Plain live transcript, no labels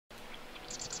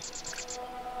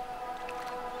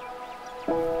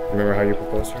Remember how you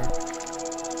proposed to her?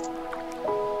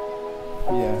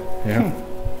 Yeah. Yeah?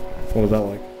 What was that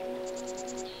like?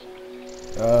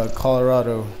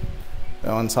 Colorado,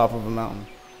 on top of a mountain.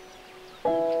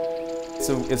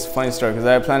 So it's a funny story because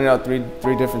I had planned it out three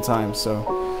different times. So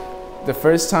the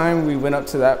first time we went up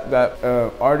to that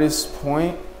artist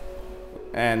point,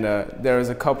 and there was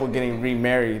a couple getting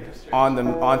remarried on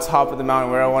top of the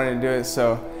mountain where I wanted to do it.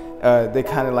 So they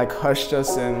kind of like hushed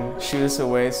us and shooed us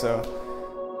away. So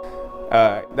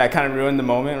that kind of ruined the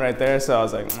moment right there. So I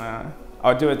was like, nah,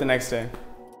 I'll do it the next day.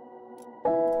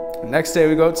 Next day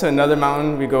we go to another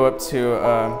mountain. We go up to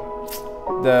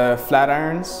the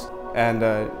Flatirons, and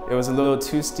it was a little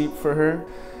too steep for her.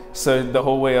 So the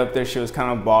whole way up there, she was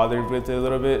kind of bothered with it a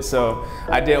little bit. So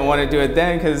I didn't want to do it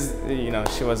then because, you know,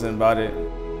 she wasn't about it.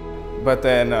 But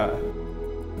then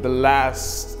the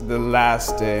last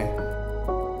day,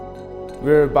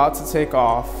 we were about to take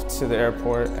off to the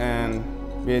airport, and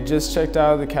we had just checked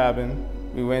out of the cabin.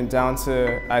 We went down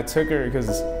I took her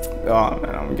because, oh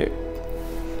man, I'm gonna get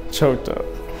choked up.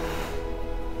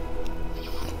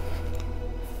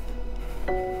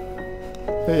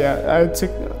 But yeah, I took.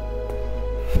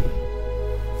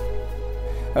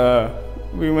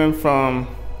 We went from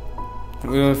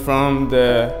the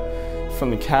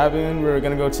cabin. We were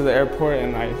gonna go to the airport,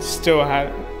 and I still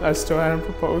hadn't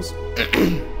proposed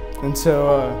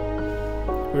until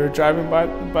we were driving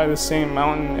by the same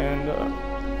mountain,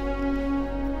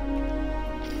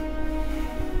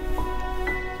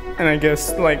 and I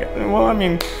guess, like, well, I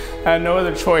mean, I had no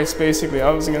other choice, basically.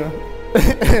 I was gonna,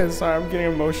 sorry, I'm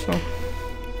getting emotional.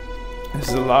 There's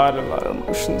a lot of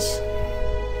emotions.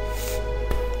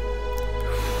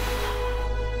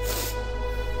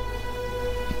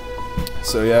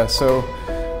 So yeah, so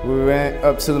we went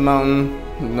up to the mountain,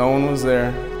 no one was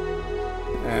there,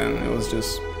 and it was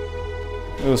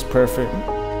perfect.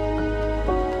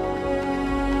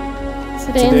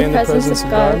 Today in the presence of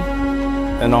God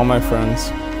and all my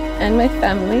friends and my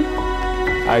family,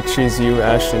 I choose you,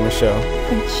 Ashley Michelle.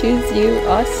 I choose you,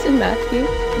 Austin Matthew,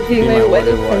 to be my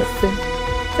wedded husband,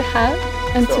 to have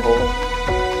and to hold.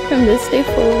 From this day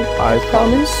forward, I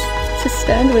promise to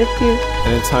stand with you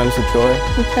and in times of joy,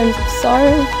 in times of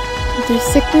sorrow, through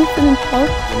sickness and in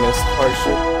health, amidst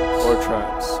hardship or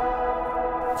triumphs,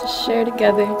 to share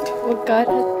together what God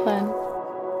has planned.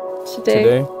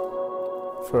 Today,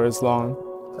 for as long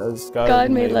as God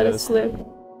may let us live.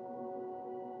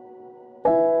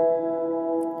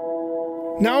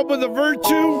 Now, by the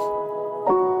virtue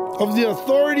of the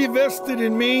authority vested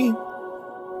in me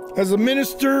as a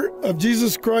minister of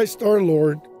Jesus Christ our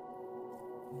Lord,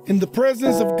 in the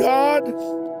presence of God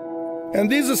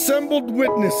and these assembled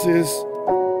witnesses,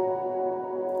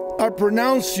 I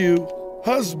pronounce you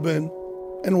husband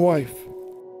and wife.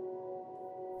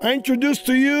 I introduce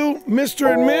to you Mr.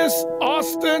 and Miss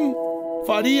Austin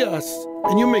Farias,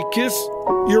 and you may kiss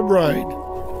your bride.